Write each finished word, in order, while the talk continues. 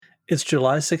It's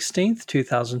July 16th,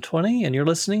 2020, and you're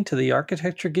listening to the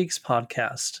Architecture Geeks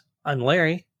podcast. I'm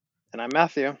Larry. And I'm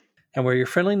Matthew. And we're your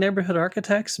friendly neighborhood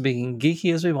architects, being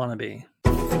geeky as we want to be.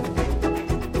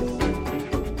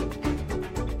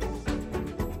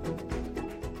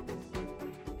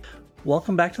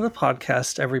 Welcome back to the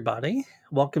podcast, everybody.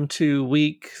 Welcome to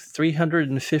week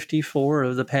 354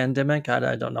 of the pandemic.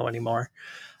 I don't know anymore.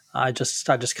 I just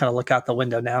kind of look out the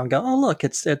window now and go, oh, look,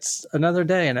 it's another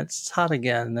day and it's hot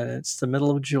again. And it's the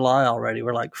middle of July already.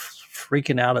 We're like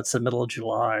freaking out. It's the middle of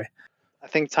July. I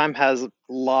think time has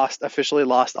officially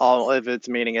lost all of its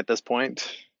meaning at this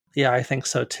point. Yeah, I think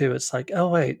so too. It's like, oh,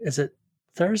 wait, is it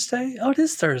Thursday? Oh, it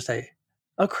is Thursday.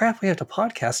 Oh, crap, we have to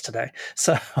podcast today.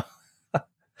 So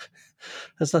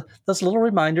those little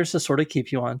reminders to sort of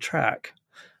keep you on track.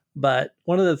 But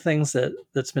one of the things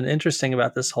that's been interesting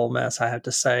about this whole mess, I have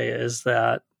to say, is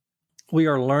that we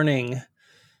are learning,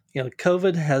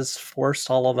 COVID has forced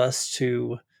all of us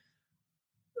to,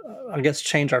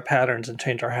 change our patterns and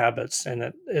change our habits.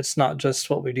 And it's not just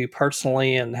what we do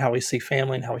personally and how we see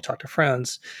family and how we talk to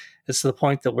friends. It's to the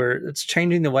point that it's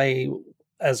changing the way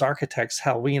as architects,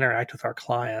 how we interact with our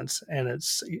clients. And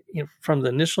it's from the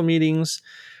initial meetings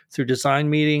through design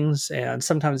meetings and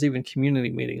sometimes even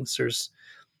community meetings.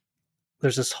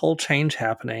 There's this whole change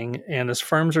happening, and as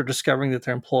firms are discovering that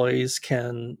their employees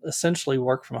can essentially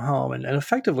work from home and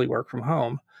effectively work from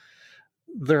home,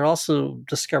 they're also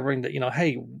discovering that,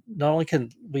 hey, not only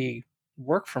can we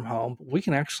work from home, but we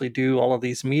can actually do all of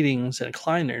these meetings and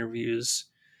client interviews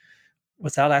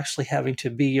without actually having to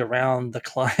be around the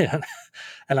client.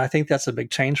 And I think that's a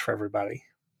big change for everybody.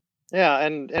 Yeah,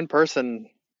 and in person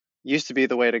used to be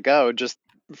the way to go, just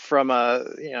from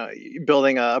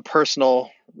building a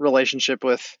personal relationship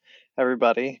with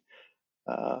everybody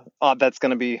that's going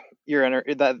to be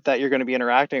that you're going to be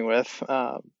interacting with.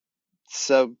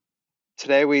 So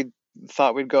today we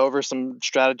thought we'd go over some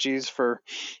strategies for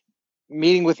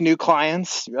meeting with new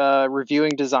clients,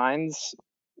 reviewing designs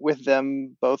with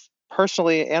them both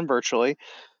personally and virtually,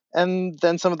 and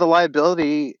then some of the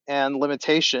liability and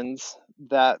limitations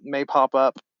that may pop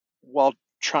up while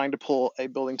trying to pull a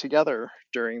building together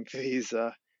during these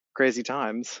crazy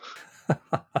times.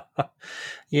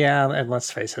 Yeah, and let's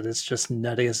face it, it's just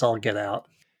nutty as all get out.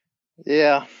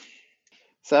 Yeah.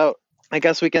 So I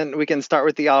guess we can start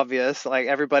with the obvious. Like,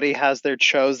 everybody has their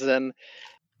chosen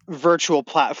virtual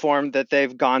platform that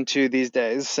they've gone to these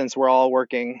days, since we're all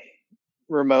working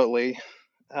remotely.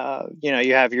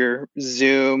 You have your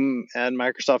Zoom and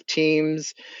Microsoft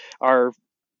Teams are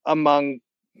among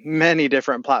many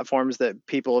different platforms that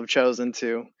people have chosen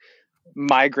to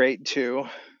migrate to.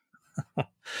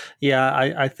 Yeah,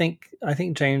 I think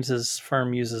James's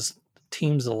firm uses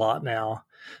Teams a lot now,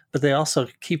 but they also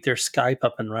keep their Skype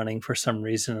up and running for some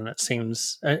reason, and it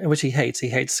seems, which he hates. He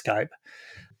hates Skype,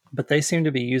 but they seem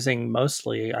to be using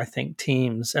mostly, I think,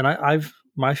 Teams. And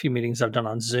my few meetings I've done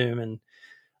on Zoom, and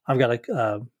I've got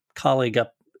a colleague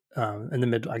up in the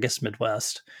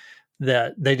Midwest,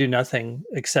 that they do nothing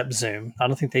except Zoom. I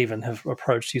don't think they even have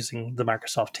approached using the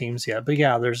Microsoft Teams yet. But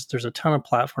yeah, there's a ton of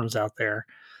platforms out there.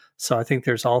 So I think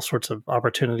there's all sorts of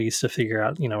opportunities to figure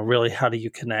out, really how do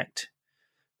you connect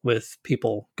with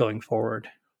people going forward.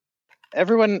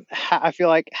 Everyone, I feel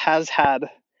like, has had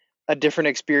a different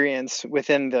experience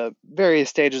within the various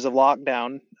stages of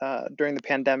lockdown during the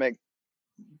pandemic.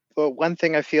 But one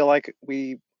thing I feel like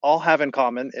we all have in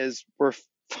common is we're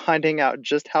finding out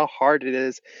just how hard it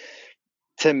is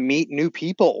to meet new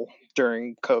people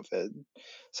during COVID.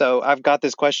 So I've got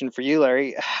this question for you,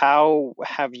 Larry. How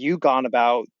have you gone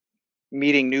about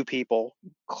meeting new people,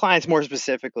 clients more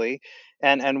specifically?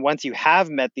 And once you have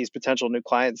met these potential new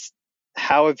clients,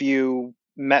 how have you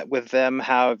met with them?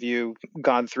 How have you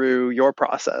gone through your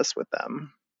process with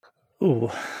them? Ooh,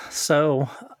 so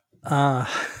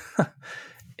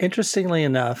interestingly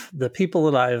enough, the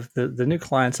people that the new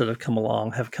clients that have come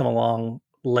along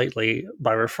lately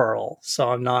by referral.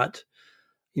 So I'm not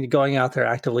going out there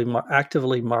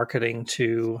actively marketing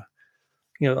to,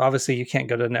 obviously you can't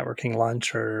go to a networking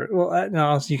lunch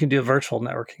no, you can do a virtual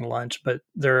networking lunch, but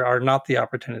there are not the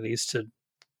opportunities to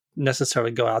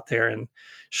necessarily go out there and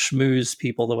schmooze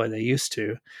people the way they used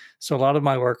to. So a lot of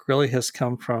my work really has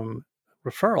come from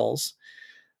referrals,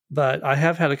 but I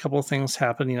have had a couple of things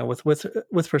happen,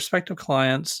 with prospective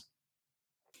clients.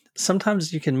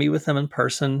 Sometimes you can meet with them in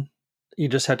person. You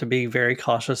just have to be very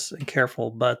cautious and careful.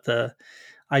 But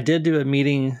I did do a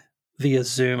meeting via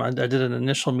Zoom. I did an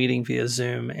initial meeting via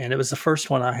Zoom, and it was the first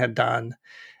one I had done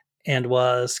and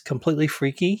was completely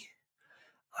freaky.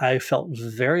 I felt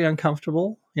very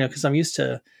uncomfortable, because I'm used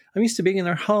to I'm used to being in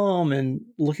their home and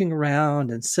looking around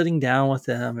and sitting down with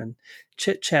them and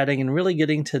chit chatting and really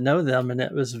getting to know them. And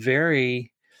it was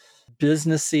very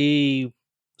businessy,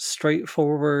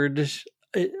 straightforward.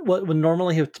 What would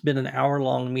normally have been an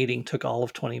hour-long meeting took all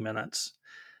of 20 minutes.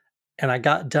 And I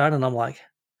got done and I'm like,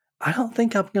 I don't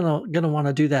think I'm gonna want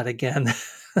to do that again.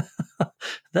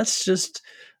 that's just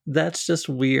that's just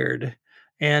weird.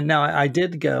 And now I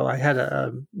did go. I had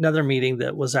another meeting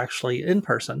that was actually in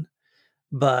person,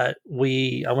 but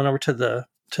I went over to the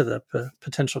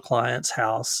potential client's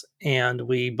house, and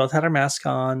we both had our mask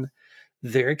on,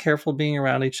 very careful being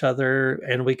around each other,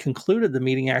 and we concluded the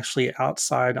meeting actually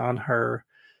outside on her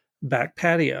back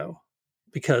patio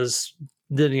because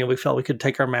then we felt we could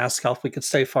take our mask off, we could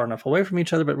stay far enough away from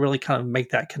each other, but really kind of make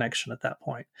that connection at that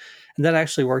point. And that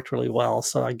actually worked really well.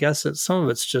 So I guess some of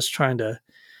it's just trying to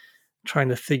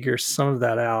figure some of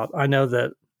that out. I know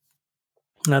that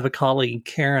I have a colleague,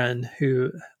 Karen,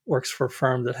 who works for a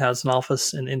firm that has an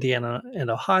office in Indiana and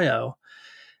Ohio,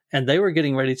 and they were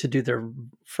getting ready to do their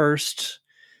first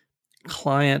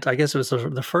client. I guess it was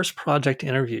the first project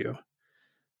interview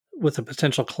with a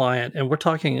potential client, and we're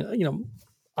talking,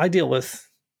 I deal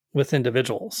with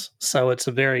individuals, so it's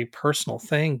a very personal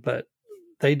thing, but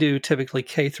they do typically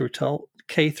K through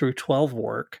 12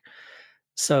 work,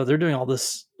 so they're doing all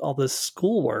this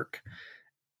school work,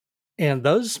 and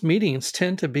those meetings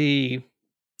tend to be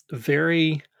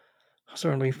very,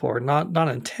 certainly, for not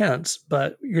intense,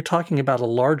 but you're talking about a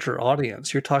larger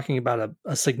audience. You're talking about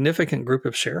a significant group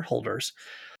of shareholders.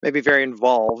 Maybe very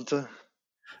involved.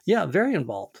 Yeah, very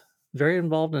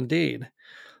involved indeed.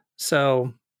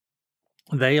 So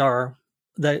they are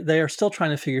still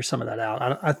trying to figure some of that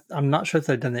out. I'm not sure if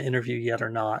they've done the interview yet or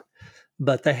not,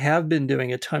 but they have been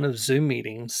doing a ton of Zoom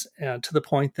meetings, to the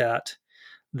point that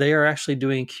they are actually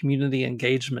doing community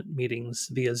engagement meetings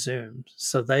via Zoom.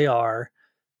 So they are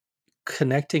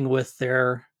connecting with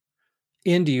their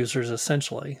end users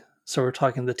essentially. So we're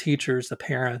talking the teachers, the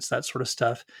parents, that sort of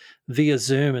stuff via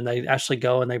Zoom, and they actually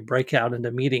go and they break out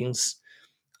into meetings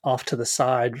off to the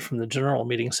side from the general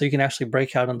meeting. So you can actually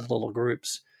break out into little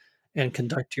groups and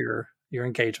conduct your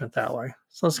engagement that way.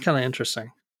 So it's kind of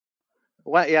interesting.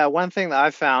 One thing that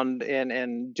I've found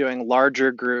in doing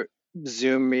larger group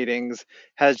Zoom meetings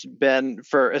has been,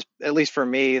 for at least for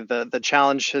me, the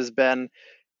challenge has been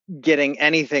getting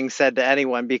anything said to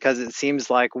anyone, because it seems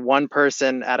like one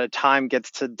person at a time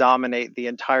gets to dominate the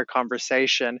entire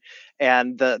conversation,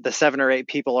 and the 7 or 8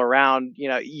 people around,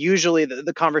 usually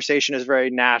the conversation is very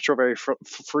natural, very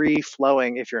free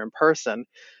flowing if you're in person.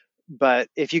 But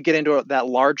if you get into that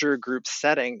larger group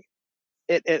setting,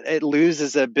 it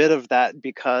loses a bit of that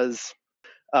because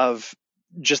of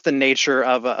just the nature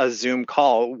of a Zoom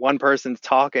call. One person's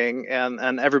talking,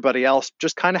 and everybody else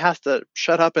just kind of has to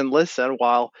shut up and listen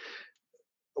while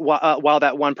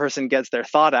that one person gets their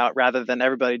thought out, rather than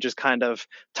everybody just kind of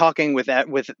talking with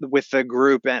the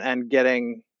group, and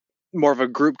getting more of a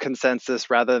group consensus,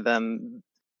 rather than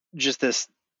just this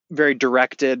very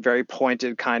directed, very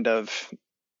pointed kind of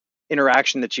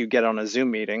interaction that you get on a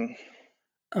Zoom meeting.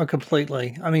 Oh,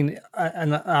 completely. I mean,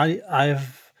 I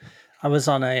was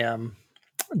on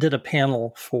did a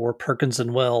panel for Perkins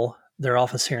and Will. Their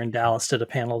office here in Dallas did a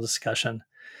panel discussion,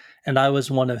 and I was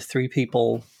one of 3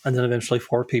 people, and then eventually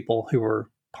 4 people who were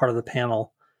part of the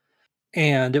panel.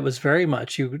 And it was very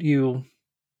much you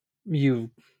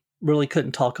really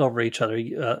couldn't talk over each other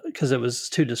because it was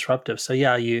too disruptive. So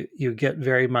yeah, you get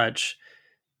very much,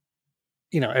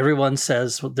 everyone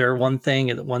says their one thing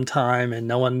at one time, and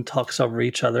no one talks over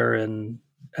each other, and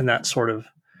that sort of,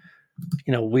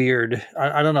 weird.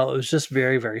 I don't know. It was just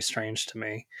very, very strange to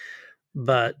me.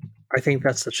 But I think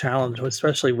that's the challenge,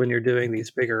 especially when you're doing these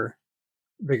bigger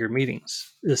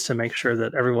meetings, is to make sure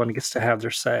that everyone gets to have their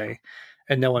say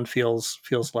and no one feels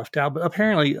left out. But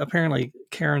apparently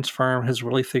Karen's firm has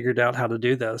really figured out how to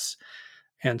do this,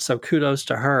 and so kudos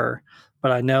to her.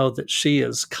 But I know that she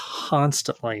is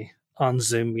constantly on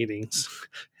Zoom meetings.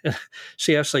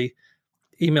 She actually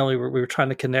emailed me. We were trying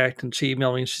to connect, and she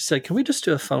emailed me and she said, "Can we just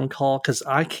do a phone call? Because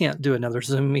I can't do another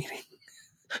Zoom meeting."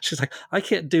 She's like, "I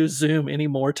can't do Zoom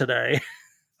anymore today."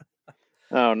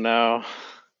 Oh no.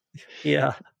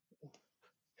 Yeah.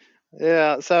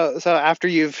 Yeah, so after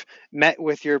you've met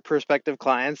with your prospective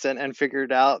clients, and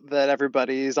figured out that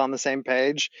everybody's on the same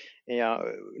page,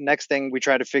 next thing we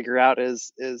try to figure out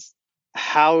is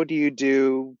how do you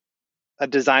do a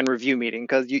design review meeting?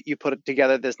 Because you put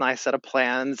together this nice set of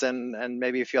plans, and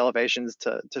maybe a few elevations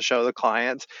to show the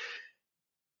client.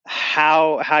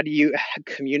 How do you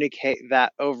communicate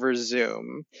that over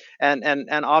Zoom?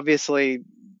 And obviously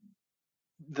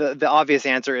the obvious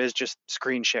answer is just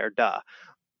screen share, duh.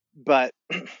 But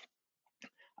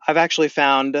I've actually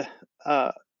found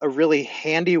a really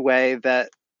handy way that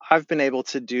I've been able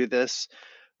to do this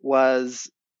was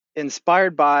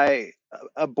inspired by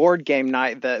a board game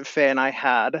night that Faye and I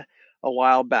had a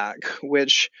while back,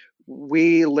 which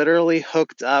we literally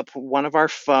hooked up one of our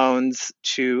phones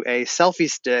to a selfie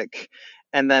stick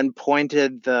and then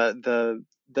pointed the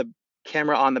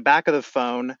camera on the back of the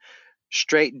phone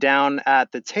straight down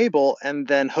at the table and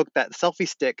then hooked that selfie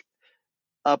stick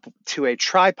up to a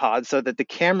tripod so that the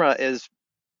camera is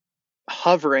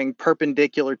hovering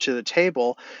perpendicular to the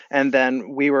table, and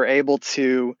then we were able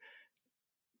to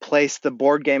place the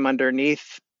board game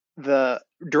underneath the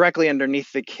directly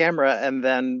underneath the camera, and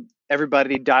then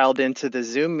everybody dialed into the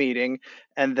Zoom meeting,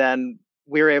 and then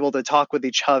we were able to talk with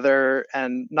each other,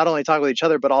 and not only talk with each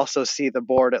other but also see the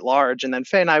board at large. And then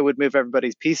Faye and I would move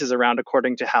everybody's pieces around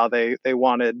according to how they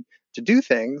wanted to do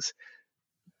things.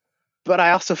 But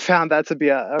I also found that to be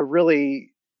a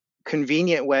really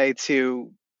convenient way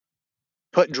to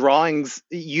put drawings,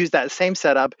 use that same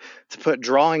setup to put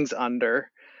drawings under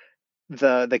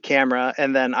the camera,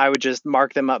 and then I would just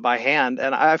mark them up by hand.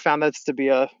 And I found that to be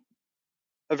a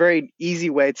very easy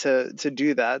way to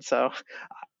do that. So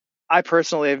I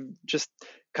personally have just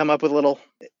come up with a little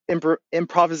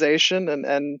improvisation,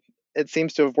 and it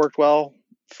seems to have worked well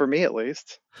for me, at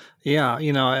least.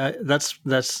 Yeah, that's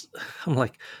I'm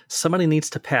like, somebody needs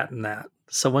to patent that.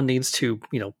 Someone needs to,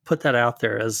 put that out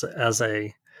there as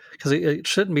a, because it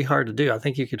shouldn't be hard to do. I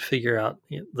think you could figure out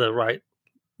the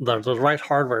right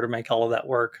hardware to make all of that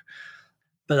work.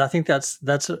 But I think that's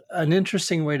an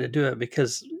interesting way to do it,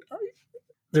 because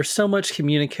there's so much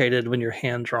communicated when you're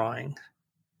hand drawing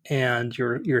and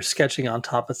you're sketching on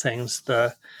top of things.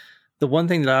 The one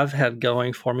thing that I've had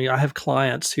going for me, I have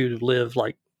clients who live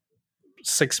like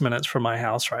 6 minutes from my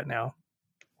house right now,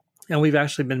 and we've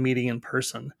actually been meeting in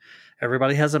person.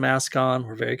 Everybody has a mask on.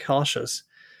 We're very cautious,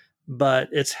 but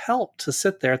it's helped to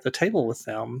sit there at the table with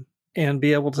them and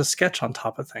be able to sketch on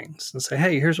top of things and say,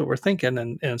 hey, here's what we're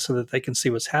thinking. And so that they can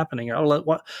see what's happening. Or,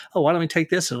 why don't we take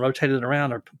this and rotate it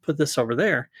around or put this over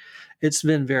there? It's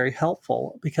been very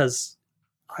helpful because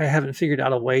I haven't figured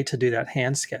out a way to do that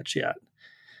hand sketch yet.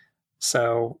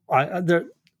 So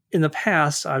in the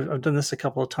past, I've done this a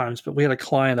couple of times, but we had a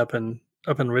client up in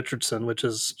Richardson, which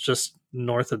is just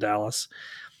north of Dallas,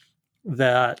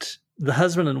 that the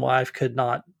husband and wife could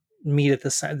not meet at the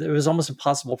same. It was almost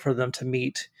impossible for them to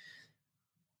meet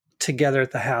together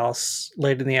at the house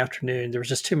late in the afternoon. There was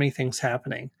just too many things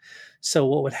happening. So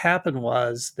what would happen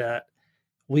was that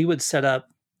we would set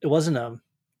up. It wasn't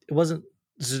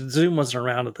Zoom wasn't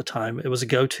around at the time. It was a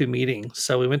GoToMeeting.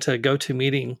 So we went to a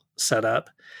GoToMeeting setup,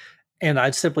 and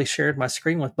I'd simply shared my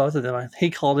screen with both of them.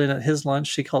 He called in at his lunch.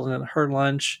 She called in at her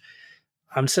lunch.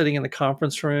 I'm sitting in the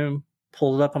conference room,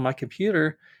 pulled it up on my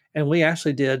computer, and we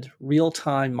actually did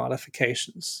real-time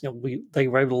modifications. They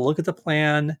were able to look at the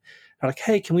plan. They're like,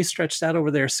 hey, can we stretch that over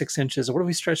there 6 inches? Or what if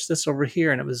we stretch this over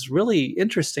here? And it was really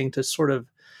interesting to sort of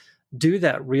do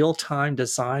that real-time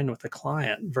design with the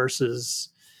client versus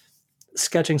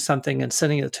sketching something and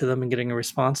sending it to them and getting a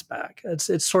response back.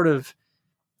 It's sort of,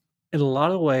 in a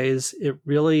lot of ways, it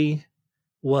really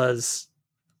was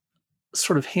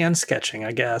sort of hand sketching,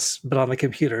 I guess, but on the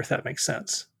computer, if that makes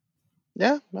sense.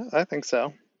 Yeah, I think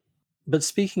so. But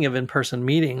speaking of in-person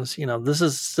meetings, this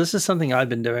is something I've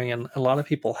been doing, and a lot of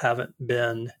people haven't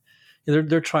been.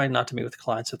 They're trying not to meet with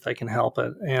clients if they can help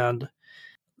it, and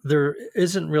there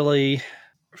isn't really,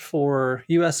 for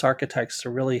U.S. architects,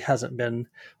 there really hasn't been,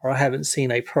 or I haven't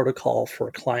seen a protocol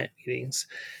for client meetings.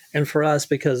 And for us,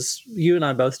 because you and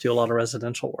I both do a lot of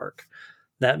residential work,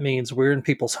 that means we're in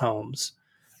people's homes,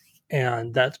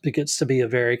 and that gets to be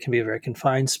can be a very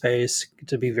confined space,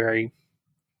 to be very,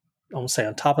 I won't say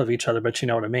on top of each other, but you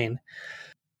know what I mean.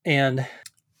 And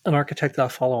an architect that I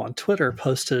follow on Twitter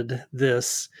posted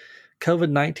this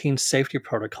COVID-19 safety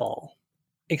protocol,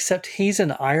 except he's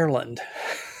in Ireland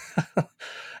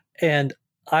and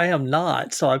I am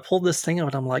not. So I pulled this thing out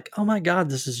and I'm like, oh my God,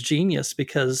 this is genius,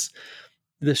 because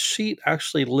the sheet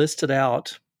actually listed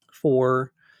out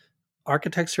for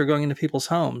architects who are going into people's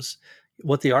homes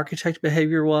what the architect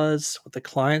behavior was, what the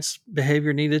client's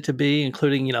behavior needed to be,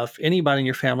 including, if anybody in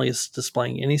your family is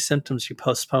displaying any symptoms, you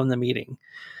postpone the meeting.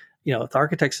 If the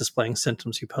architect's displaying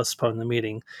symptoms, you postpone the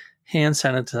meeting. Hand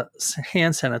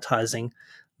sanitizing,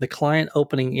 the client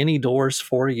opening any doors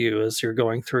for you as you're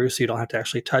going through so you don't have to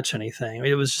actually touch anything. I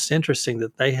mean, it was just interesting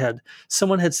that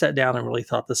someone had sat down and really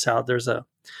thought this out. There's a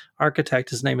architect,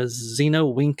 his name is Zeno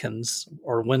Winkins,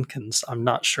 or Winkins, I'm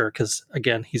not sure, because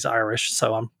again, he's Irish,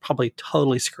 so I'm probably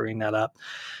totally screwing that up.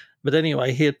 But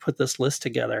anyway, he had put this list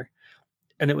together,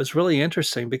 And it was really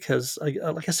interesting because,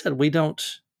 like I said, we don't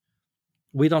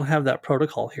have that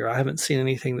protocol here. I haven't seen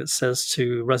anything that says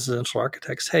to residential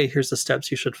architects, hey, here's the steps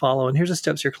you should follow, and here's the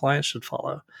steps your clients should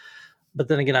follow. But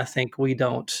then again, I think we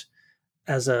don't,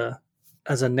 as a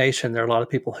nation, there are a lot of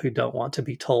people who don't want to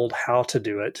be told how to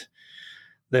do it.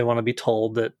 They want to be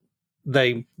told that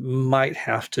they might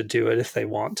have to do it if they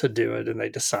want to do it, and they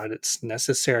decide it's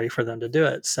necessary for them to do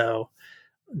it. So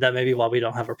that may be why we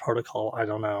don't have a protocol. I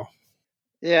don't know.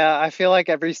 Yeah, I feel like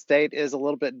every state is a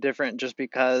little bit different just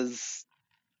because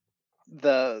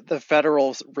the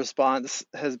federal response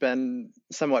has been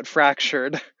somewhat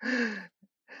fractured.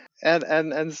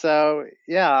 And so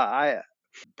yeah, I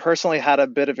personally had a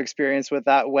bit of experience with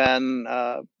that when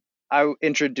I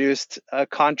introduced a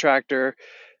contractor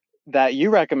that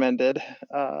you recommended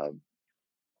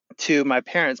to my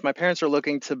parents. My parents are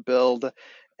looking to build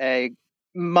a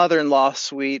mother-in-law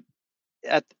suite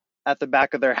at at the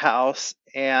back of their house,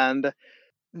 and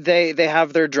they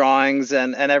have their drawings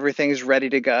and everything's ready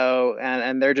to go,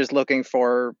 and they're just looking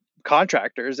for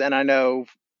contractors. And I know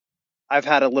I've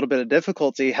had a little bit of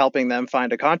difficulty helping them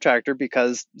find a contractor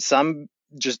because some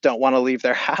just don't want to leave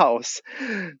their house.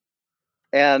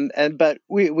 And but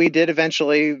we did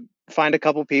eventually find a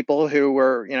couple people who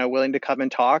were, willing to come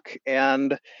and talk.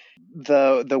 And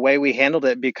the way we handled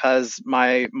it, because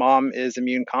my mom is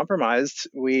immune compromised,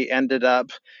 we ended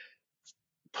up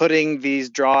putting these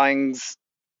drawings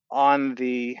on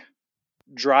the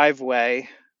driveway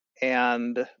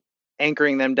and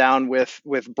anchoring them down with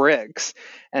bricks,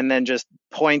 and then just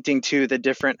pointing to the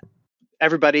different.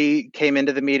 Everybody came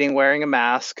into the meeting wearing a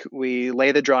mask. We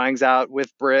lay the drawings out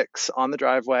with bricks on the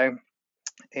driveway,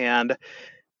 and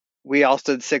we all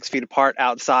stood 6 feet apart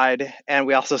outside. And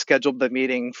we also scheduled the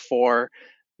meeting for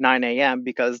 9 a.m.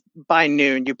 because by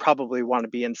noon you probably want to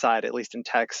be inside, at least in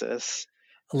Texas.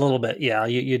 A little bit, yeah.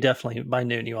 You definitely, by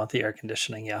noon you want the air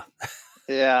conditioning, yeah.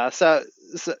 Yeah.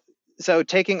 So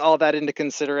taking all that into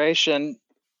consideration,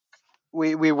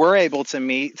 we were able to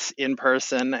meet in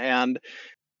person and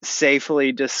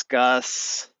safely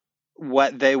discuss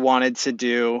what they wanted to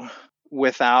do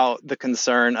without the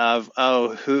concern of,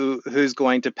 oh, who's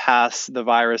going to pass the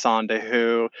virus on to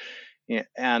who.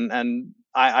 And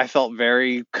I felt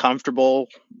very comfortable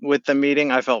with the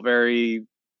meeting. I felt very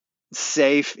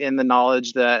safe in the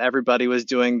knowledge that everybody was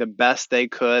doing the best they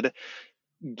could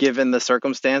given the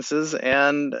circumstances.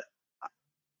 And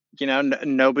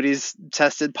nobody's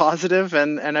tested positive,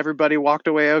 and everybody walked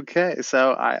away okay.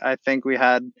 So I think we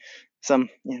had some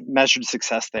measured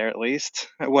success there, at least.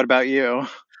 What about you?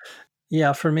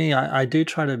 Yeah, for me, I do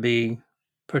try to be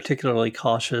particularly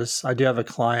cautious. I do have a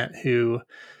client who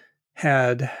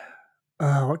had,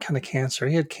 what kind of cancer?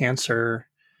 He had cancer.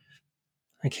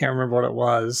 I can't remember what it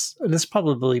was. It's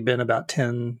probably been about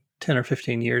 10 or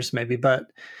 15 years maybe, but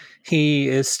he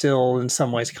is still in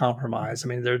some ways compromised. I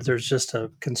mean, there's just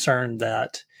a concern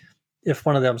that if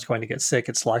one of them is going to get sick,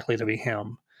 it's likely to be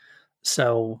him.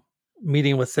 So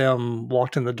meeting with them,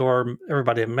 walked in the door,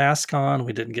 everybody had a mask on.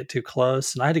 We didn't get too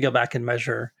close, and I had to go back and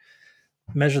measure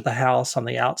the house on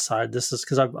the outside. This is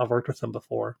because I've worked with them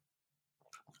before,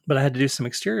 but I had to do some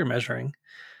exterior measuring,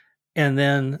 and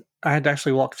then I had to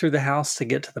actually walk through the house to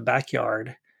get to the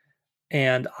backyard.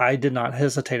 And I did not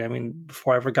hesitate. I mean,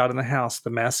 before I ever got in the house, the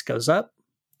mask goes up.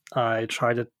 I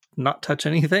try to not touch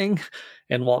anything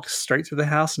and walk straight through the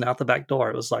house and out the back door.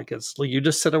 It was like, you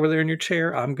just sit over there in your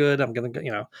chair. I'm good. I'm going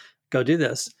to, go do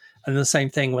this. And the same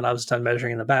thing when I was done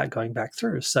measuring in the back, going back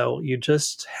through. So you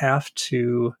just have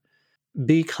to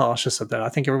be cautious of that. I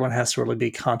think everyone has to really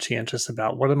be conscientious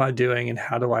about what am I doing and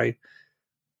how do I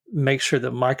make sure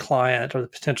that my client or the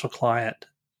potential client,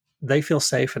 they feel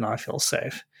safe and I feel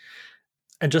safe.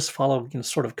 And just follow,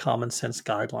 sort of common sense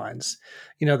guidelines.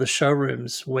 The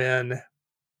showrooms, when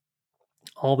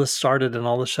all this started and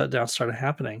all the shutdowns started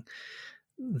happening,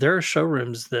 there are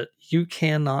showrooms that you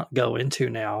cannot go into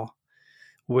now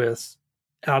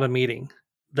without a meeting.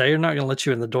 They are not going to let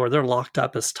you in the door. They're locked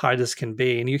up as tight as can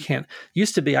be. And you can't,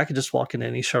 used to be, I could just walk into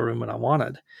any showroom when I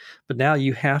wanted. But now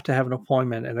you have to have an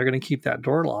appointment and they're going to keep that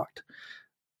door locked,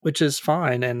 which is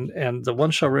fine. And the one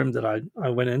showroom that I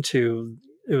went into,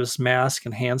 it was mask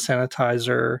and hand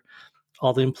sanitizer.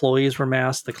 All the employees were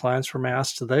masked. The clients were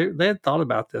masked. So they had thought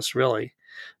about this really.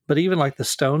 But even like the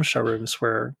stone showrooms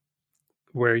where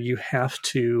you have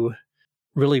to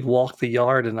really walk the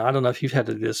yard, and I don't know if you've had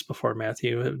to do this before,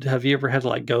 Matthew. Have you ever had to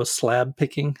like go slab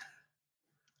picking?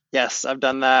 Yes, I've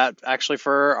done that. Actually,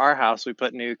 for our house, we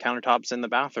put new countertops in the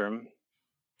bathroom.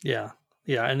 Yeah.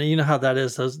 Yeah. And you know how that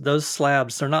is. Those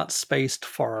slabs, they're not spaced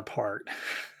far apart.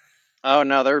 Oh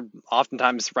no, they're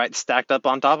oftentimes right stacked up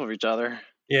on top of each other.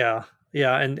 Yeah.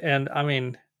 Yeah, and I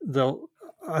mean the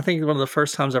I think one of the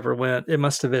first times I ever went, it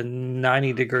must have been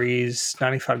 90 degrees,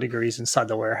 95 degrees inside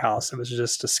the warehouse. It was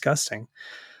just disgusting.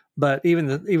 But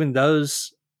even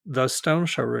those stone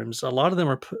showrooms, a lot of them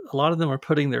are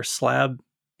putting their slab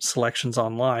selections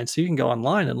online, so you can go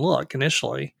online and look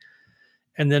initially,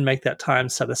 and then make that time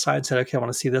set aside. And say, okay, I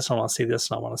want to see this, I want to see this,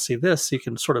 and I want to see this. So you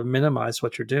can sort of minimize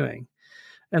what you're doing.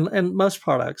 And most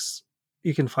products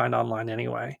you can find online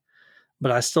anyway.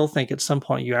 But I still think at some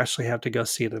point you actually have to go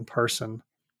see it in person.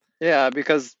 Yeah,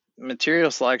 because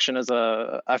material selection is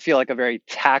I feel like a very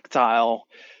tactile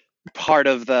part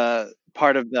of the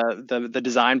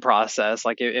design process.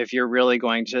 Like if you're really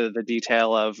going to the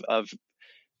detail of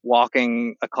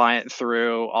walking a client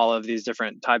through all of these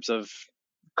different types of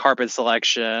carpet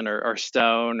selection or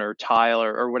stone or tile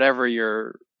or whatever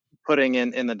you're putting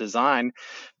in the design,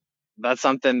 that's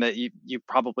something that you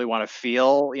probably want to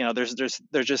feel. There's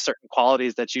just certain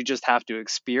qualities that you just have to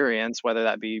experience, whether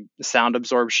that be sound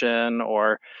absorption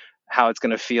or how it's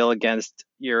going to feel against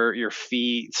your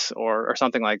feet or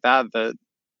something like that, that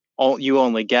you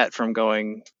only get from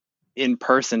going in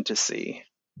person to see.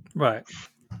 Right.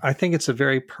 I think it's a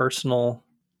very personal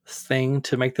thing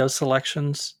to make those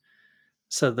selections.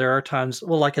 So there are times,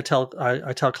 well, like I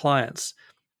tell clients,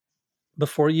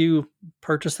 before you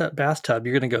purchase that bathtub,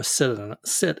 you're going to go sit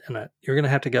in it. You're going to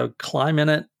have to go climb in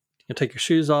it. You take your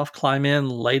shoes off, climb in,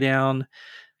 lay down,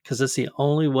 because it's the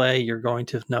only way you're going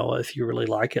to know if you really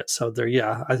like it. So there,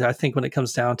 yeah, I think when it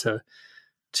comes down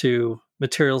to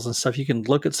materials and stuff, you can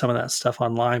look at some of that stuff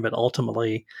online, but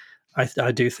ultimately,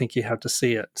 I do think you have to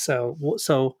see it.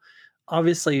 So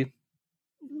obviously,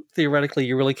 theoretically,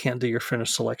 you really can't do your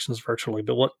finished selections virtually.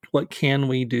 But what can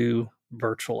we do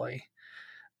virtually?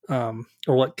 Or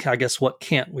what I guess what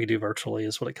can't we do virtually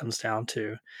is what it comes down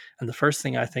to. And the first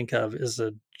thing I think of is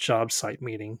a job site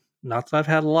meeting. Not that I've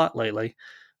had a lot lately,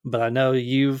 but I know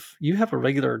you have a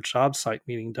regular job site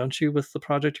meeting, don't you, with the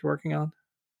project you're working on?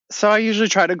 So I usually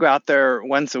try to go out there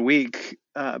once a week.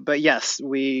 But yes,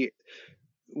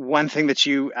 one thing that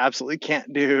you absolutely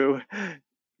can't do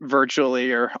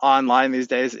virtually or online these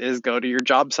days is go to your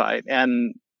job site.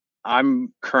 And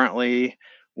I'm currently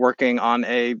working on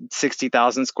a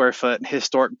 60,000 square foot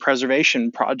historic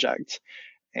preservation project.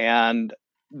 And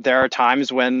there are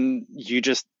times when you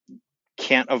just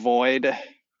can't avoid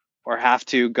or have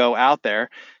to go out there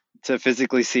to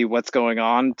physically see what's going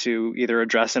on, to either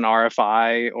address an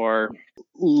RFI or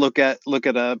look at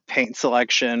a paint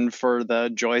selection for the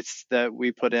joists that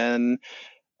we put in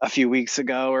a few weeks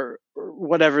ago, or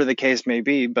whatever the case may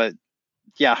be. But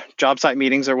yeah, job site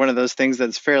meetings are one of those things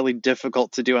that's fairly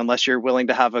difficult to do unless you're willing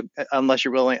to have unless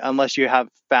you have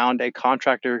found a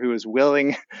contractor who is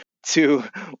willing to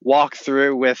walk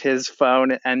through with his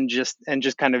phone and just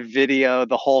kind of video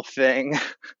the whole thing,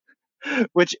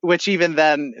 which even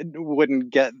then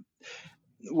wouldn't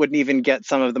even get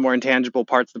some of the more intangible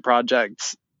parts of the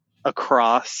project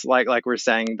across. Like we're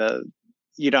saying, the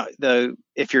you know the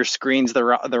if your screen's the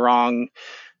wrong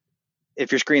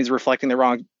if your screen's reflecting the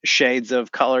wrong shades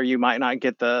of color, you might not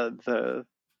get the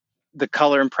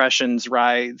color impressions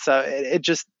right. So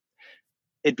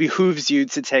it behooves you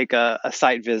to take a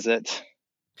site visit.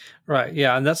 Right.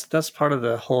 Yeah, and that's part of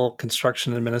the whole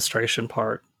construction administration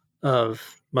part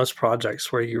of most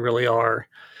projects where you really are,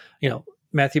 you know,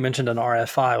 Matthew mentioned an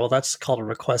RFI. Well, that's called a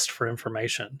request for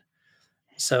information.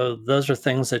 So those are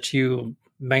things that you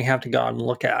may have to go out and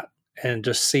look at and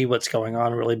just see what's going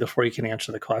on really before you can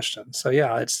answer the question. So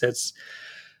yeah, it's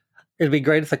it'd be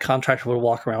great if the contractor would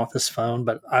walk around with his phone,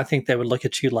 but I think they would look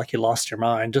at you like you lost your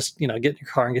mind. Just, you know, get in your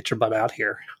car and get your butt out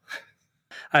here.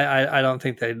 I don't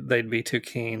think they'd be too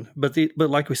keen. But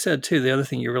like we said too, the other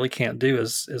thing you really can't do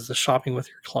is the shopping with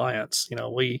your clients. You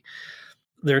know,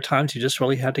 there are times you just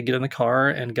really have to get in the car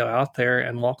and go out there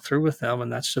and walk through with them,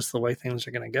 and that's just the way things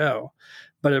are going to go.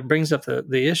 But it brings up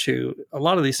the issue. A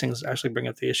lot of these things actually bring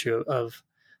up the issue of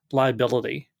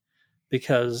liability,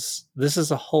 because this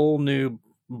is a whole new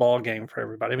ball game for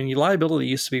everybody. I mean, liability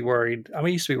used to be worried. I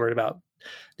mean, used to be worried about,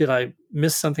 did I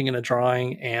miss something in a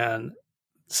drawing and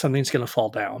something's going to fall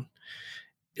down?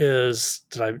 Did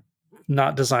I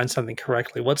not design something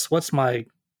correctly? What's my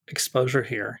exposure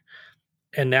here?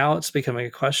 And now it's becoming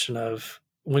a question of,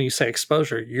 when you say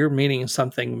exposure, you're meaning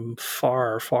something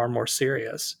far more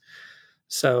serious.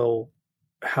 So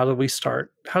how do we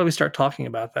start talking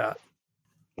about that?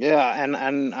 Yeah,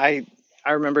 and I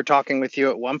remember talking with you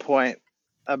at one point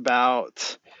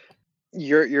about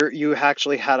you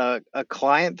actually had a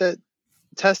client that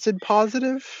tested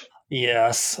positive.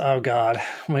 Yes. Oh God,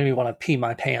 made me want to pee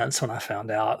my pants when I found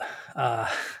out. uh,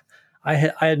 I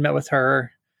had met with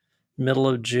her middle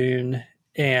of June,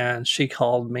 And she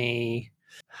called me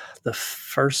the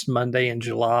first Monday in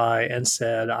July and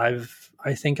said, I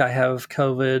think I have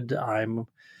COVID.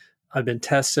 I've been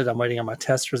tested. I'm waiting on my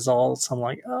test results. I'm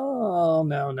like, oh,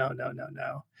 no, no, no, no,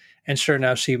 no. And sure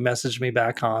enough, she messaged me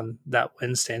back on that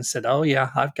Wednesday and said, oh, yeah,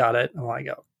 I've got it. I'm like,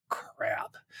 oh,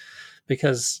 crap.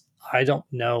 Because I don't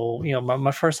know,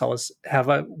 my first thought was,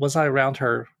 was I around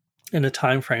her in a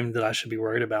time frame that I should be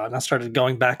worried about? And I started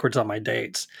going backwards on my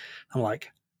dates. I'm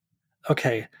like,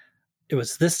 okay, it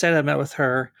was this date I met with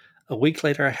her. A week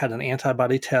later, I had an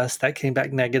antibody test that came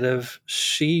back negative.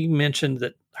 She mentioned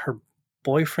that her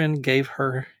boyfriend gave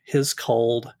her his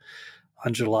cold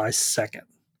on July 2nd.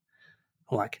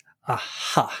 I'm like,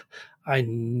 aha, I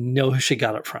know who she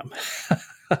got it from.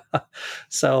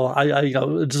 So I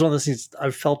just one of those things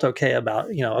I felt okay about,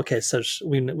 okay, so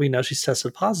we know she's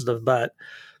tested positive, but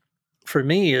for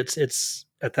me, it's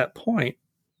at that point,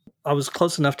 I was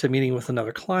close enough to meeting with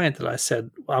another client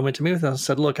that I went to meet with them and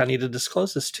said, look, I need to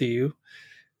disclose this to you.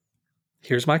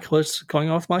 Here's what's going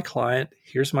on with my client.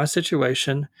 Here's my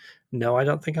situation. No, I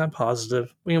don't think I'm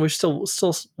positive. We're still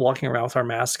walking around with our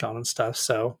mask on and stuff.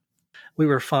 So we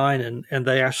were fine. And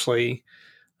they actually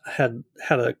had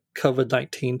a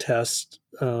COVID-19 test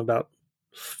about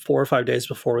 4 or 5 days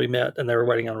before we met, and they were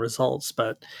waiting on results.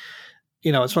 But,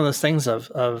 it's one of those things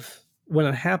of when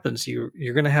it happens, you're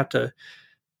going to have to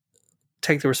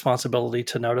take the responsibility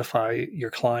to notify your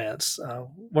clients.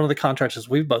 One of the contractors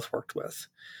we've both worked with,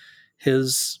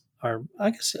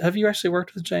 I guess, have you actually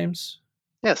worked with James?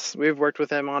 Yes, we've worked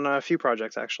with him on a few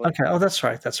projects, actually. Okay. Oh, that's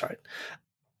right. That's right.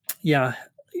 Yeah.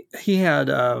 He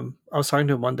had, I was talking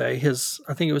to him one day,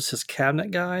 I think it was his cabinet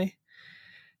guy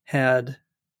had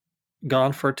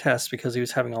gone for a test because he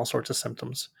was having all sorts of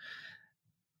symptoms.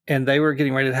 And they were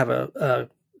getting ready to have a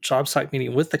job site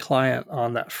meeting with the client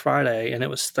on that Friday, and it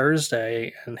was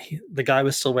Thursday, and the guy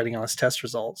was still waiting on his test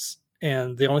results.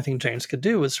 And the only thing James could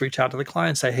do was reach out to the client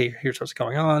and say, hey, here's what's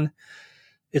going on.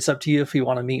 It's up to you if you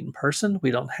want to meet in person.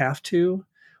 We don't have to.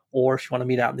 Or if you want to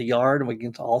meet out in the yard and we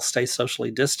can all stay socially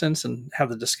distanced and have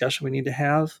the discussion we need to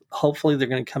have. Hopefully they're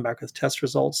going to come back with test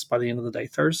results by the end of the day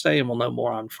Thursday, and we'll know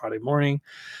more on Friday morning.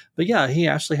 But yeah, he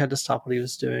actually had to stop what he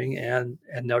was doing and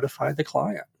notify the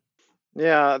client.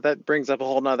 Yeah, that brings up a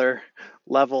whole nother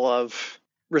level of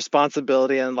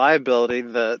responsibility and liability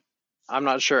that I'm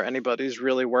not sure anybody's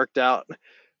really worked out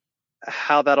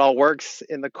how that all works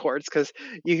in the courts, because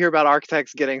you hear about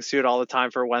architects getting sued all the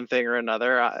time for one thing or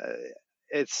another.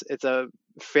 It's a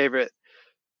favorite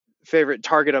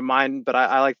target of mine, but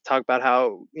I like to talk about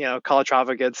how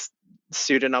Calatrava gets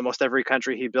sued in almost every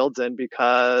country he builds in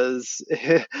because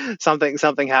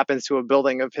something happens to a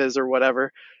building of his or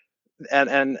whatever,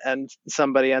 and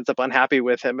somebody ends up unhappy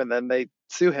with him, and then they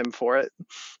sue him for it.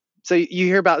 So you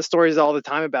hear about stories all the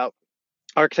time about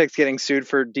architects getting sued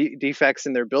for defects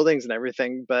in their buildings and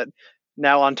everything. But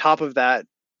now on top of that,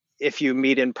 if you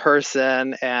meet in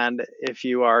person and if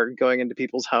you are going into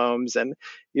people's homes, and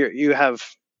you have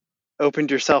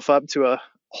opened yourself up to a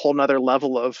whole nother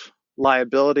level of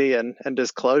liability and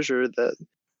disclosure that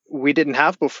we didn't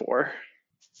have before.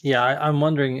 Yeah, I'm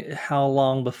wondering how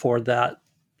long before that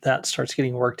starts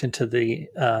getting worked into the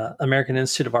American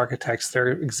Institute of Architects, their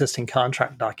existing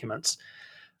contract documents.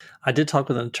 I did talk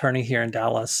with an attorney here in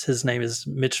Dallas. His name is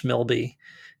Mitch Milby.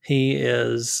 He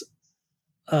is,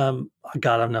 God,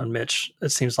 I've known Mitch, it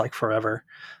seems like forever.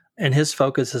 And his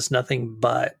focus is nothing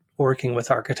but working with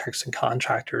architects and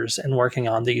contractors and working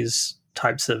on these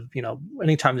types of,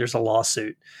 anytime there's a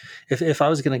lawsuit. If I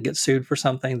was going to get sued for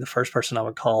something, the first person I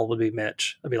would call would be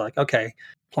Mitch. I'd be like, okay,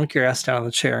 plunk your ass down in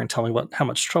the chair and tell me how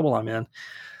much trouble I'm in.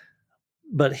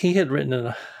 But he had written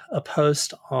a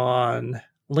post on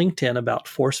LinkedIn about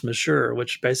force majeure,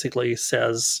 which basically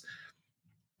says,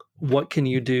 what can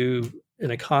you do in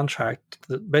a contract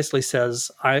that basically says,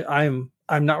 I'm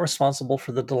not responsible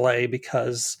for the delay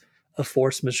because of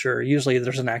force majeure. Usually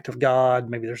there's an act of God,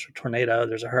 maybe there's a tornado,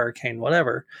 there's a hurricane,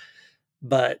 whatever.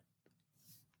 But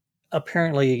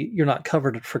apparently you're not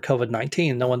covered for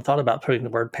COVID-19. No one thought about putting the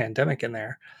word pandemic in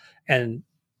there. And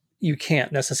you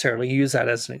can't necessarily use that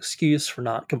as an excuse for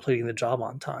not completing the job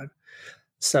on time.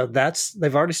 So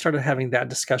they've already started having that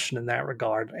discussion in that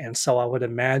regard. And so I would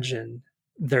imagine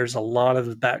there's a lot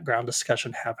of background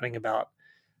discussion happening about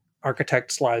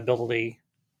architects' liability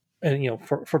and,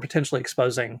 for potentially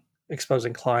exposing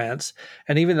clients.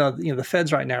 And even though, the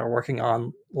feds right now are working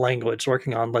on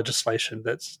legislation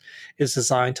is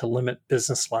designed to limit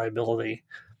business liability.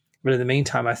 But in the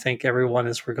meantime, I think everyone,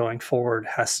 as we're going forward,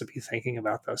 has to be thinking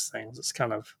about those things. It's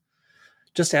kind of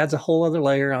just adds a whole other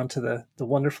layer onto the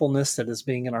wonderfulness that is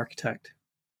being an architect.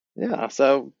 Yeah.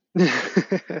 So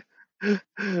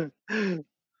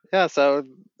Yeah, so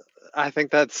I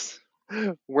think that's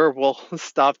where we'll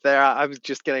stop there. I was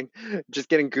just getting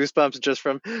goosebumps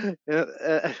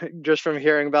just from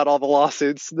hearing about all the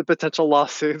lawsuits, the potential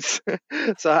lawsuits.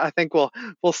 So I think we'll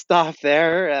stop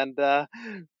there, and uh,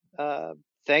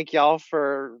 thank y'all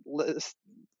for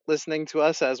listening to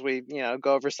us as we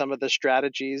go over some of the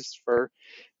strategies for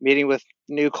meeting with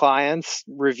new clients,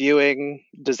 reviewing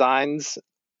designs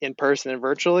in person and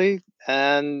virtually,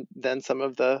 and then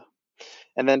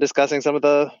discussing some of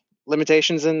the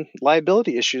limitations and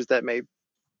liability issues that may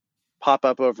pop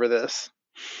up over this.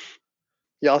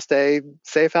 Y'all stay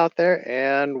safe out there,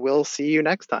 and we'll see you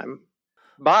next time.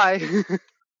 Bye.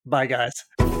 Bye, guys.